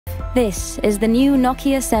This is the new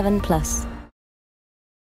Nokia 7 Plus.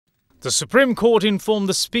 The Supreme Court informed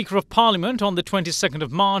the Speaker of Parliament on the 22nd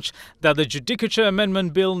of March that the Judicature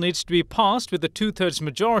Amendment Bill needs to be passed with a two-thirds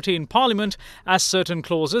majority in Parliament, as certain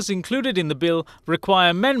clauses included in the bill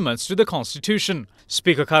require amendments to the Constitution.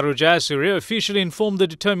 Speaker Karu Jayasuriya officially informed the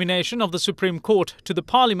determination of the Supreme Court to the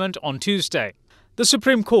Parliament on Tuesday. The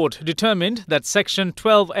Supreme Court determined that Section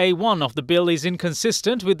 12A1 of the bill is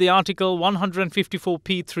inconsistent with the Article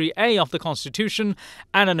 154p3a of the Constitution,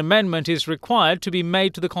 and an amendment is required to be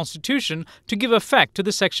made to the Constitution to give effect to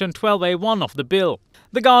the Section 12A1 of the bill.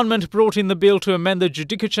 The government brought in the bill to amend the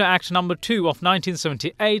Judicature Act No. 2 of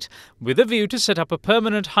 1978 with a view to set up a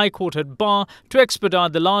permanent High Court at Bar to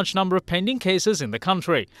expedite the large number of pending cases in the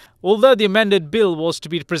country. Although the amended bill was to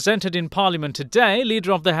be presented in Parliament today,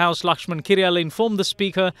 Leader of the House Lakshman Kiriella informed the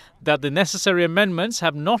Speaker that the necessary amendments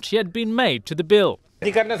have not yet been made to the bill.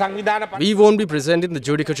 We won't be presenting the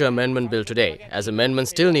Judicature Amendment Bill today, as amendments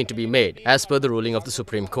still need to be made, as per the ruling of the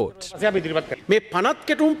Supreme Court. If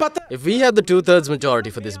we have the two-thirds majority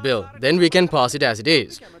for this bill, then we can pass it as it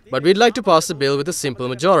is. But we'd like to pass the bill with a simple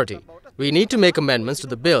majority. We need to make amendments to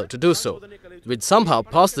the bill to do so. We'd somehow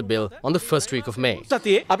pass the bill on the first week of May.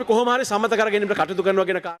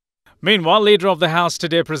 Meanwhile, Leader of the House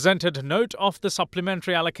today presented note of the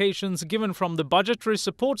supplementary allocations given from the Budgetary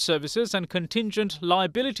Support Services and Contingent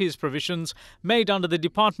Liabilities provisions made under the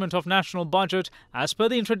Department of National Budget as per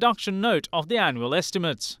the introduction note of the annual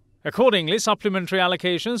estimates. Accordingly, supplementary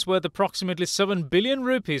allocations worth approximately 7 billion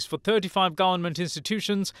rupees for 35 government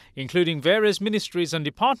institutions, including various ministries and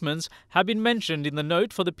departments, have been mentioned in the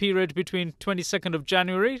note for the period between 22nd of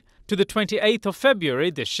January to the 28th of February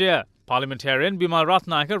this year. Parliamentarian Bimal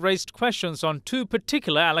Ratnayaka raised questions on two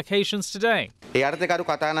particular allocations today.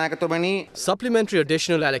 Supplementary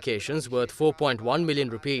additional allocations worth 4.1 million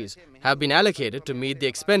rupees have been allocated to meet the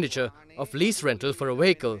expenditure of lease rental for a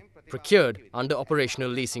vehicle procured under operational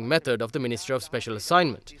leasing method of the Ministry of Special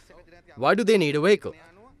Assignment. Why do they need a vehicle?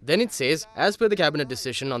 Then it says, as per the Cabinet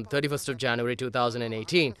decision on the 31st of January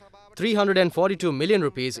 2018, 342 million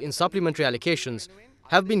rupees in supplementary allocations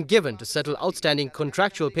have been given to settle outstanding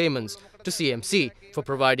contractual payments to CMC for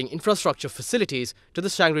providing infrastructure facilities to the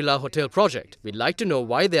Shangri-La Hotel project. We'd like to know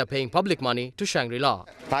why they are paying public money to Shangri-La.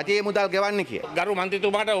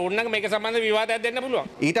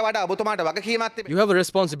 You have a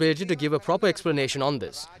responsibility to give a proper explanation on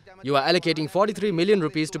this. You are allocating 43 million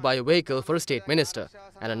rupees to buy a vehicle for a state minister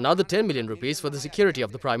and another 10 million rupees for the security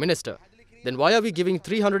of the Prime Minister. Then why are we giving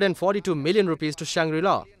 342 million rupees to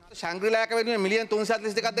Shangri-La? Shangri-La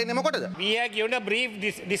we have given a brief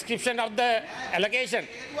description of the allocation.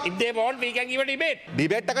 If they want, we can give a debate.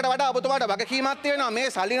 Debate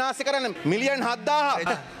million